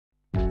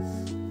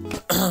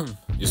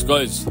Yes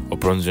guys, hope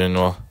everyone's doing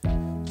well.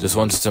 Just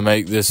wanted to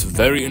make this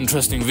very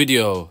interesting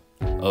video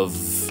of,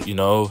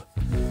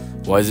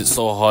 why is it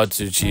so hard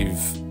to achieve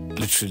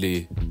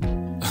literally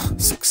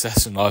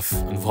success in life,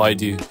 and why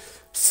do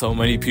so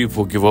many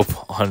people give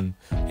up on,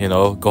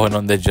 going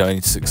on their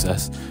journey to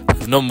success?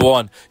 Because number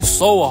one, it's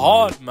so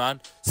hard,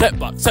 man.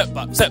 Setback.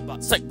 Honestly,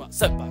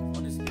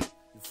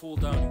 you fall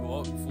down, you go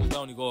up, you fall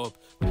down, you go up.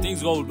 When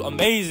things go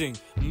amazing,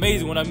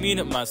 when I mean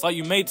it, man, it's like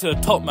you made to the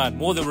top, man,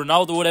 more than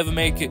Ronaldo would ever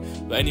make it.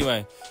 But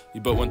anyway,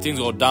 but when things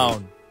go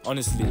down,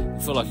 honestly, you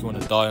feel like you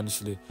want to die,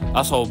 honestly.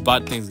 That's how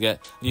bad things get.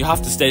 And you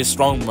have to stay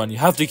strong, man. You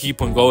have to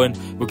keep on going,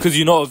 because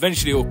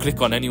eventually it will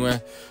click on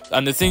anyway.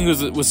 And the thing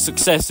is, with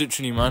success,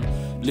 literally, man,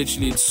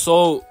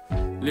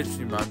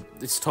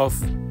 it's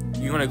tough.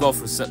 You're going to go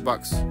through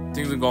setbacks.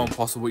 Things are going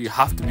impossible. You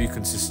have to be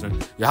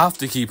consistent. You have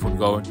to keep on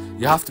going.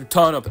 You have to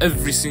turn up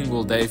every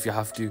single day if you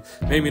have to.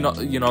 Maybe not,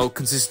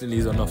 consistently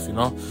is enough,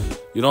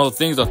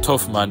 Things are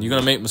tough, man. You're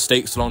going to make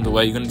mistakes along the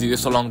way. You're going to do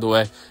this along the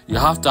way. You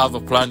have to have a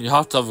plan. You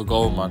have to have a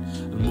goal, man.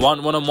 And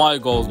one of my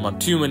goals, man,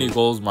 too many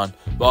goals, man.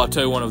 But I'll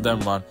tell you one of them,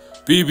 man.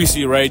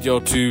 BBC Radio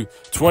to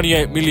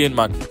 28 million,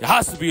 man. It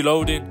has to be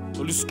loading.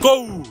 So let's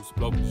go.